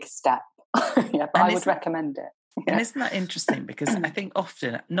a big step. But I would recommend it. And isn't that interesting? Because I think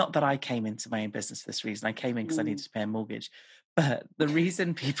often, not that I came into my own business for this reason, I came in because I needed to pay a mortgage, but the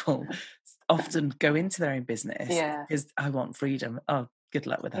reason people often go into their own business is I want freedom. Oh, good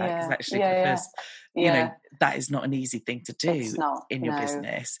luck with that. Because actually, first, that is not an easy thing to do in your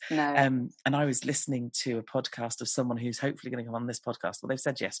business. No. And I was listening to a podcast of someone who's hopefully going to come on this podcast. Well, they've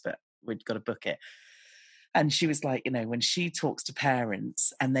said yes, but we've got to book it. And she was like, when she talks to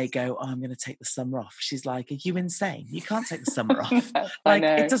parents and they go, oh, I'm going to take the summer off. She's like, are you insane? You can't take the summer off.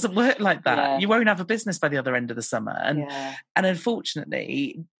 It doesn't work like that. Yeah. You won't have a business by the other end of the summer. And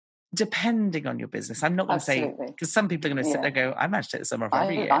unfortunately, depending on your business, I'm not going to say, because some people are going to sit there and go, I managed to take the summer off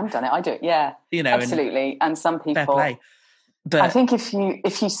every year. I've done it. I do it. Yeah. Absolutely. And some people, fair play. But I think if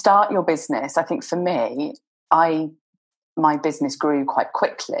you start your business, I think for me, my business grew quite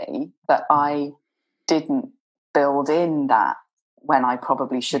quickly, but I didn't build in that when I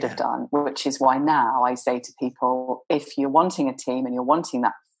probably should have done, which is why now I say to people, if you're wanting a team and you're wanting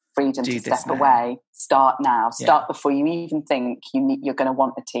that freedom to step away, start now. Start before you even think you're going to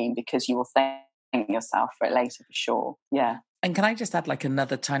want a team, because you will thank yourself for it later for sure. Yeah. And can I just add like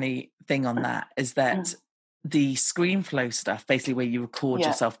another tiny thing on that is that the ScreenFlow stuff, basically where you record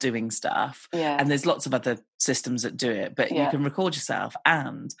yourself doing stuff, and there's lots of other systems that do it, but you can record yourself,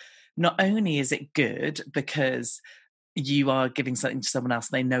 and not only is it good because you are giving something to someone else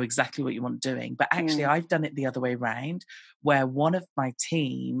and they know exactly what you want doing, but actually I've done it the other way around, where one of my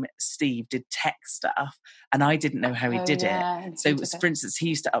team, Steve, did tech stuff and I didn't know how he did it. So for instance, he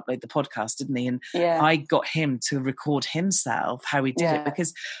used to upload the podcast, didn't he? And I got him to record himself how he did it,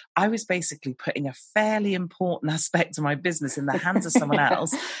 because I was basically putting a fairly important aspect of my business in the hands of someone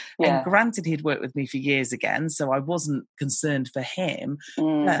else. And granted, he'd worked with me for years again, so I wasn't concerned for him.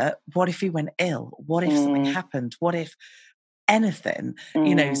 But what if he went ill? What if something happened? What if anything?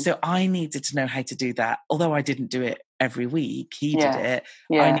 So I needed to know how to do that. Although I didn't do it every week, he did it.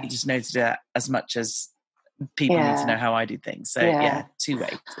 I needed to know to do that as much as people need to know how I do things. So two-way.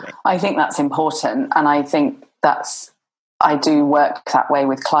 I think that's important, and I think I do work that way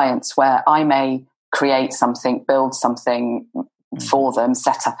with clients, where I may create something, build something for them,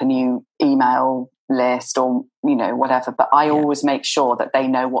 set up a new email list or whatever, but I always make sure that they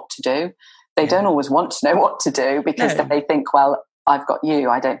know what to do. They don't always want to know what to do, because they think, well, I've got you,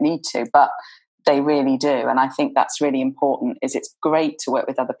 I don't need to, but they really do. And I think that's really important. It's great to work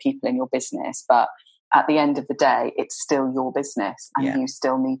with other people in your business, but at the end of the day, it's still your business, and you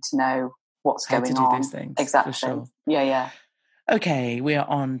still need to know what's how going to do on. those things, exactly. For sure. Yeah. Okay, we are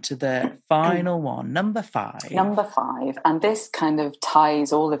on to the final one, number 5. Number 5, and this kind of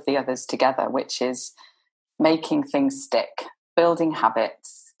ties all of the others together, which is making things stick, building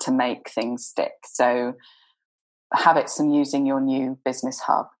habits to make things stick. So habits and using your new business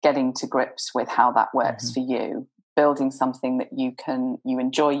hub, getting to grips with how that works for you, building something that you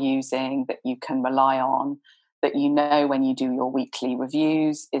enjoy using, that you can rely on, that when you do your weekly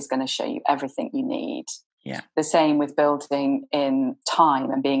reviews is going to show you everything you need. Yeah. The same with building in time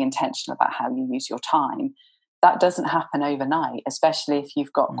and being intentional about how you use your time. that doesn't happen overnight, especially if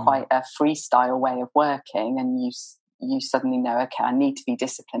you've got quite a freestyle way of working and you suddenly know, okay, I need to be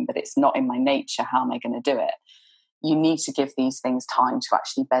disciplined, but it's not in my nature. How am I going to do it? You need to give these things time to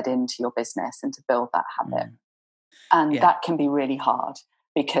actually bed into your business and to build that habit. And that can be really hard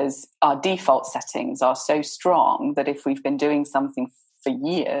because our default settings are so strong that if we've been doing something for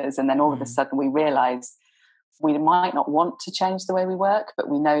years and then all of a sudden we realize we might not want to change the way we work, but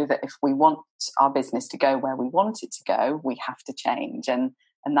we know that if we want our business to go where we want it to go, we have to change. And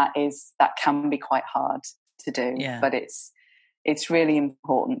that can be quite hard to do. But it's really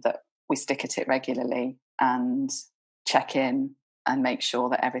important that we stick at it regularly and check in and make sure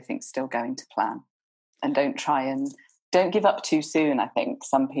that everything's still going to plan. And don't give up too soon. I think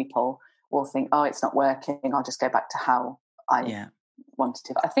some people will think, oh, it's not working, I'll just go back to how I wanted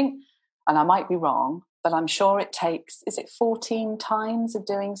to. But I think, and I might be wrong, but I'm sure it takes, is it 14 times of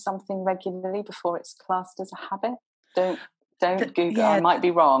doing something regularly before it's classed as a habit? Don't Google. I might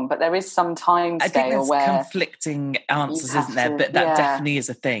be wrong, but there is some time scale where conflicting answers, isn't there? But that definitely is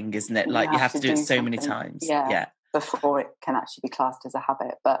a thing, isn't it? Like you have to do it so many times. Before it can actually be classed as a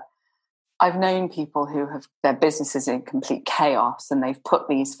habit. But I've known people who have their businesses in complete chaos and they've put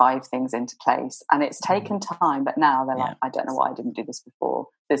these 5 things into place and it's taken time, but now they're like, I don't know why I didn't do this before.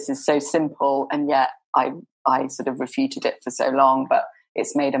 This is so simple, and yet I sort of refuted it for so long, but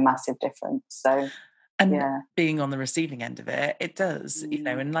it's made a massive difference. So being on the receiving end of it, it does,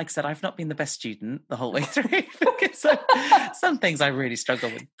 and like I said, I've not been the best student the whole way through because some things I really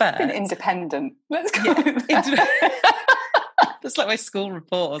struggle with, but been independent. Let's go. That's like my school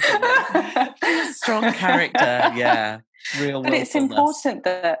report or something. Strong character, real. But it's important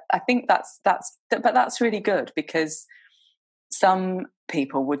that I think that's really good, because some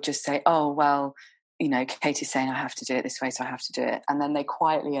people would just say, oh, well, Katie's saying I have to do it this way, so I have to do it. And then they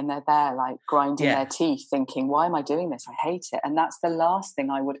quietly, and they're there like grinding their teeth thinking, why am I doing this? I hate it. And that's the last thing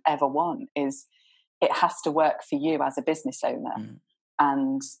I would ever want, is it has to work for you as a business owner.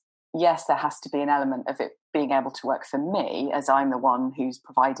 And yes, there has to be an element of it being able to work for me as I'm the one who's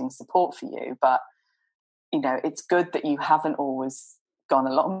providing support for you. But, it's good that you haven't always gone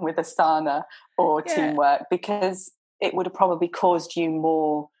along with Asana or teamwork, because it would have probably caused you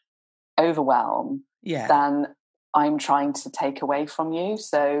more overwhelm than I'm trying to take away from you.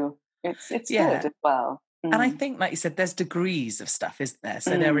 So it's good as well. And I think, like you said, there's degrees of stuff, isn't there?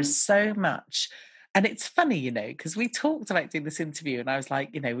 So there is so much. And it's funny, because we talked about doing this interview and I was like,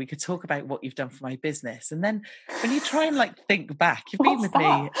 we could talk about what you've done for my business. And then when you try and think back, you've been with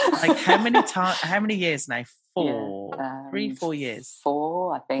me like how many years now? 3-4 years.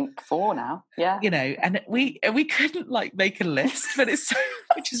 4, I think 4 now. Yeah. And we couldn't make a list, but it's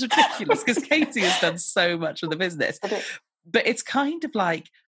which is ridiculous because Katie has done so much of the business. But it's kind of like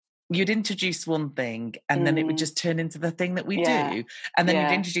you'd introduce one thing and then it would just turn into the thing that we do. And then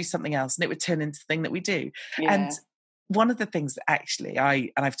you'd introduce something else and it would turn into the thing that we do. Yeah. And one of the things that actually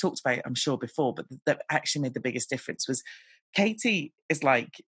I've talked about, I'm sure before, but that actually made the biggest difference was Katie is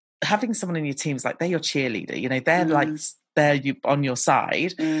like, having someone in your team is like, they're your cheerleader, they're like, they're on your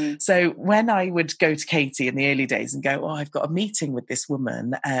side. So when I would go to Katie in the early days and go, I've got a meeting with this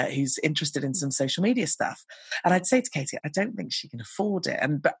woman who's interested in some social media stuff. And I'd say to Katie, I don't think she can afford it.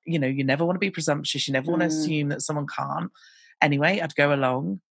 But you never want to be presumptuous. You never want to assume that someone can't. Anyway, I'd go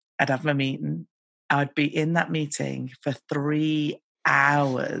along, I'd have my meeting. I'd be in that meeting for 3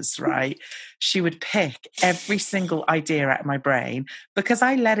 hours, right? She would pick every single idea out of my brain because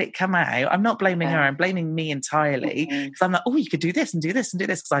I let it come out. I'm not blaming her, I'm blaming me entirely because I'm like, you could do this and do this and do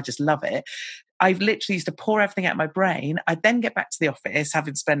this because I just love it. I literally used to pour everything out of my brain. I'd then get back to the office,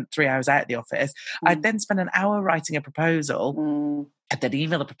 having spent 3 hours out of the office. I'd then spend an hour writing a proposal. I'd then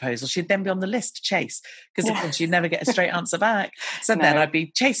email the proposal. She'd then be on the list to chase because of course you'd never get a straight answer back. So then I'd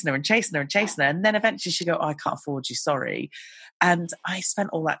be chasing her and chasing her and chasing her. And then eventually she'd go, I can't afford you, sorry. And I spent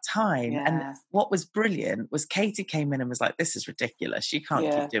all that time. And what was brilliant was Katie came in and was like, this is ridiculous. You can't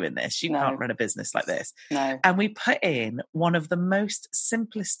keep doing this. You can't run a business like this. And we put in one of the most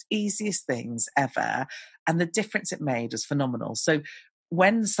simplest, easiest things ever. And the difference it made was phenomenal. So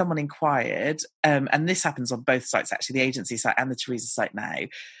when someone inquired, and this happens on both sites, actually, the agency site and the Teresa site now,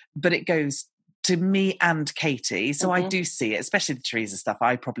 but it goes to me and Katie. So I do see it, especially the Teresa stuff.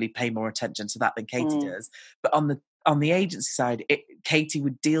 I probably pay more attention to that than Katie does. But on the agency side, Katie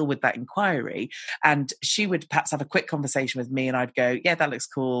would deal with that inquiry and she would perhaps have a quick conversation with me and I'd go, yeah, that looks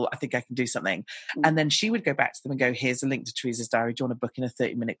cool. I think I can do something. And then she would go back to them and go, here's a link to Teresa's diary. Do you want to book in a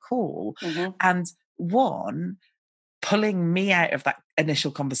 30-minute call? And pulling me out of that initial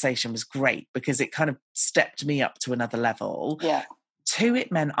conversation was great because it kind of stepped me up to another level. two,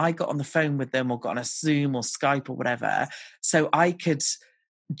 it meant I got on the phone with them or got on a Zoom or Skype or whatever, so I could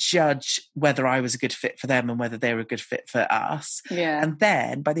judge whether I was a good fit for them and whether they were a good fit for us. Yeah. And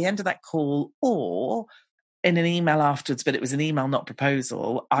then by the end of that call, or in an email afterwards, but it was an email, not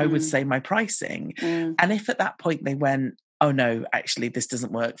proposal, I would say my pricing. And if at that point they went, oh no, actually this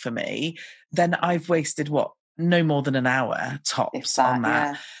doesn't work for me, then I've wasted no more than an hour tops on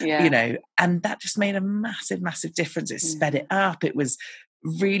that, you know, and that just made a massive, massive difference. It sped it up. It was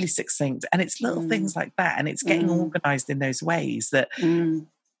really succinct, and it's little things like that. And it's getting organized in those ways that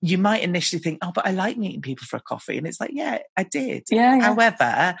you might initially think, oh, but I like meeting people for a coffee. And it's like, yeah, I did.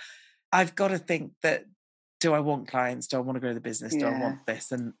 However, I've got to think that, do I want clients? Do I want to grow the business? Do I want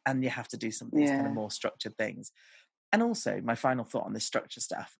this? And you have to do some of these kind of more structured things. And also my final thought on this structure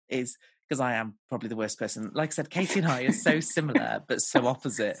stuff is, because I am probably the worst person. Like I said, Katie and I are so similar, but so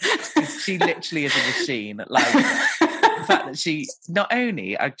opposite. She literally is a machine. Like the fact that she, not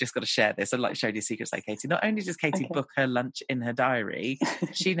only, I've just got to share this, I'd like to show you secrets like Katie, not only does Katie book her lunch in her diary,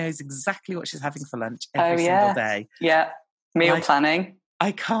 she knows exactly what she's having for lunch every single day. Yeah, meal planning.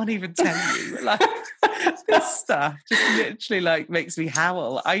 I can't even tell you. Like, this stuff just literally like makes me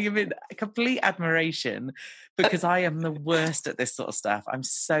howl. I am in complete admiration, because I am the worst at this sort of stuff. I'm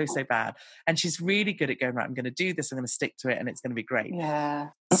so bad. And she's really good at going, right, I'm going to do this, I'm going to stick to it, and it's going to be great. Yeah.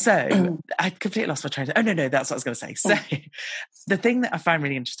 So I completely lost my train of thought. Oh, no, that's what I was going to say. So the thing that I find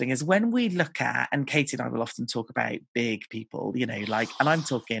really interesting is when we look at, and Katie and I will often talk about big people, you know, like, and I'm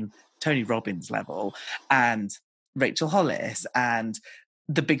talking Tony Robbins level and Rachel Hollis and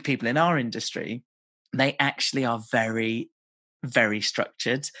the big people in our industry, they actually are very, very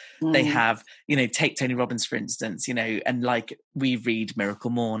structured. They have, you know, take Tony Robbins, for instance, you know, and like we read Miracle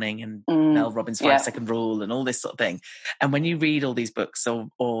Morning and Mel Robbins' 5-Second Rule and all this sort of thing. And when you read all these books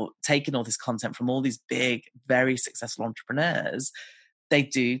or taking all this content from all these big, very successful entrepreneurs, they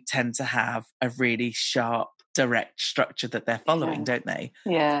do tend to have a really sharp, direct structure that they're following, don't they?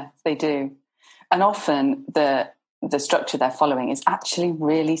 Yeah, they do. And often the structure they're following is actually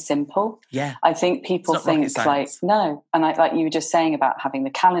really simple. Yeah. I think people think like, no. And like you were just saying about having the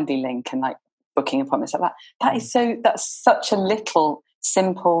Calendly link and like booking appointments like that. That's such a little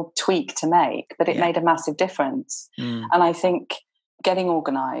simple tweak to make, but it made a massive difference. And I think getting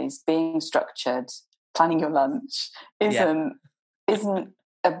organized, being structured, planning your lunch they're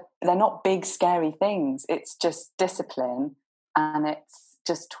not big, scary things. It's just discipline, and it's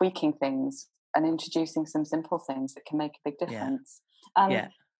just tweaking things and introducing some simple things that can make a big difference. And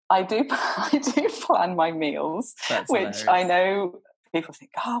I do plan my meals, which hilarious. I know people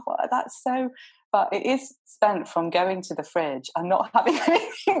think, oh, well, that's so, but it is spent from going to the fridge and not having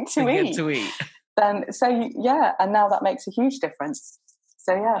anything to eat. Then, and now that makes a huge difference.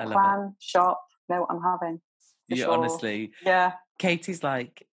 So plan, shop, know what I'm having. Sure. Honestly, Katie's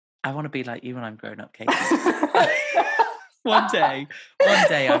like, I want to be like you when I'm grown up, Katie. One day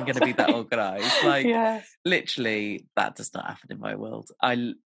I'm going to be that organised. Like, literally, that does not happen in my world.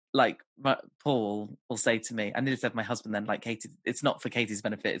 Paul will say to me, I nearly said my husband then, like, Katie, it's not for Katie's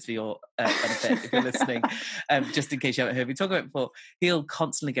benefit, it's for your benefit if you're listening. Just in case you haven't heard me talk about it before, he'll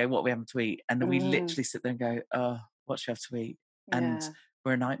constantly go, what are we having to eat? And then we literally sit there and go, oh, what should we have to eat? And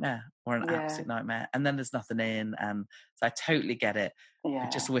we're a nightmare. We're an absolute nightmare. And then there's nothing in. And so I totally get it. I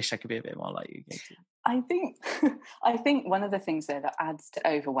just wish I could be a bit more like you, Katie. I think one of the things though that adds to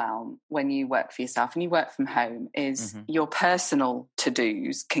overwhelm when you work for yourself and you work from home is your personal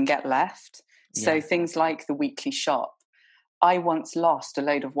to-dos can get left. So things like the weekly shop. I once lost a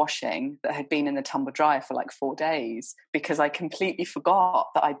load of washing that had been in the tumble dryer for like 4 days because I completely forgot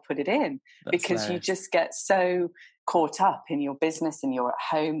that I'd put it in. Because you just get so caught up in your business and you're at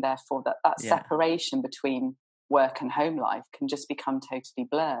home, therefore that separation between work and home life can just become totally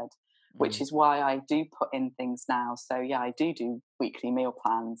blurred. Which is why I do put in things now. So I do weekly meal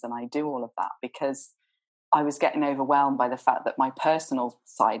plans and I do all of that because I was getting overwhelmed by the fact that my personal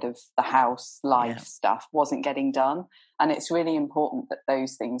side of the house life stuff wasn't getting done. And it's really important that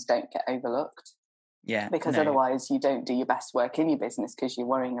those things don't get overlooked. Yeah. Because otherwise you don't do your best work in your business because you're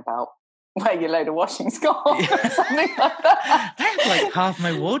worrying about where your load of washing's gone or something like that. I have like half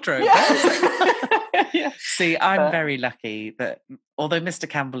my wardrobe. See, I'm very lucky that although Mr.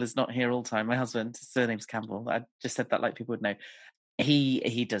 Campbell is not here all the time, my husband, his surname's Campbell, I just said that like people would know,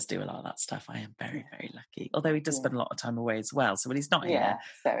 he does do a lot of that stuff. I am very, very lucky. Although he does spend a lot of time away as well. So when he's not here,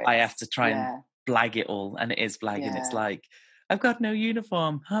 I have to try and blag it all. And it is blagging. It's like, I've got no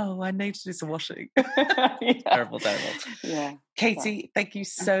uniform. Oh, I need to do some washing. Terrible. Yeah. Katie, thank you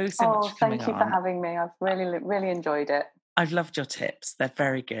so much for coming on. Thank you for having me. I've really, really enjoyed it. I've loved your tips. They're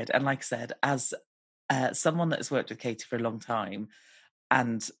very good. And like I said, as someone that's worked with Katie for a long time,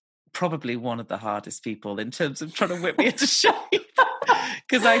 and probably one of the hardest people in terms of trying to whip me into shape.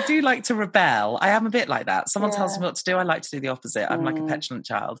 Because I do like to rebel. I am a bit like that. Someone tells me what to do, I like to do the opposite. I'm like a petulant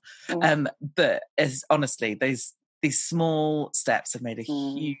child. But as honestly, these small steps have made a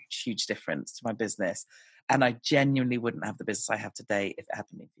huge difference to my business. And I genuinely wouldn't have the business I have today if it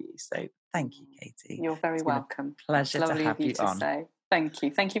hadn't been for you. So thank you, Katie. You're very welcome. Pleasure to have you on. Say. Thank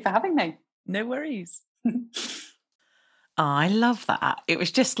you. Thank you for having me. No worries. I love that. It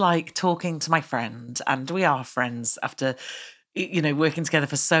was just like talking to my friend, and we are friends after, working together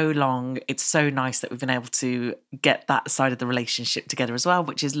for so long. It's so nice that we've been able to get that side of the relationship together as well,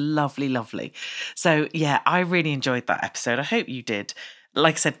 which is lovely, lovely. So yeah, I really enjoyed that episode. I hope you did.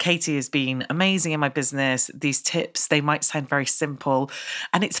 Like I said, Katie has been amazing in my business. These tips, they might sound very simple.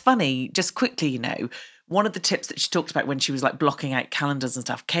 And it's funny, just quickly, one of the tips that she talked about when she was like blocking out calendars and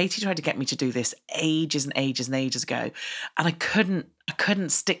stuff, Katie tried to get me to do this ages and ages and ages ago. And I couldn't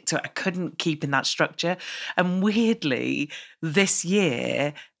stick to it. I couldn't keep in that structure. And weirdly, this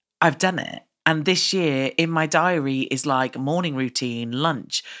year, I've done it. And this year in my diary is like morning routine,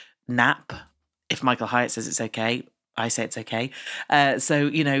 lunch, nap. If Michael Hyatt says it's okay, I say it's okay. So,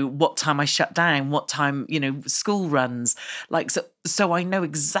 what time I shut down, what time, school runs, so I know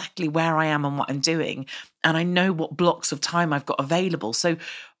exactly where I am and what I'm doing. And I know what blocks of time I've got available. So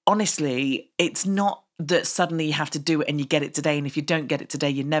honestly, it's not that suddenly you have to do it and you get it today. And if you don't get it today,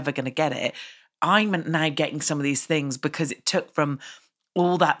 you're never going to get it. I'm now getting some of these things because it took from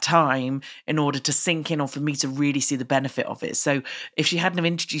all that time in order to sink in or for me to really see the benefit of it. So if she hadn't have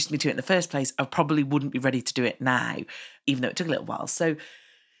introduced me to it in the first place, I probably wouldn't be ready to do it now, even though it took a little while. So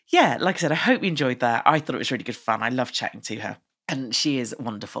yeah, like I said, I hope you enjoyed that. I thought it was really good fun. I love chatting to her and she is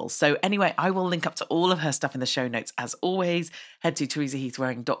wonderful. So anyway, I will link up to all of her stuff in the show notes. As always, head to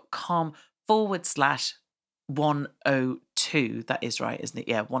teresaheathwareing.com/102. That is right, isn't it?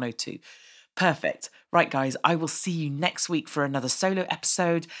 Yeah, 102. Perfect. Right, guys, I will see you next week for another solo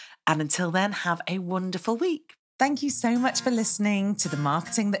episode. And until then, have a wonderful week. Thank you so much for listening to the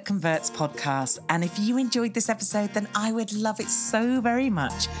Marketing That Converts podcast. And if you enjoyed this episode, then I would love it so very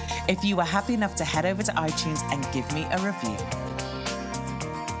much if you were happy enough to head over to iTunes and give me a review.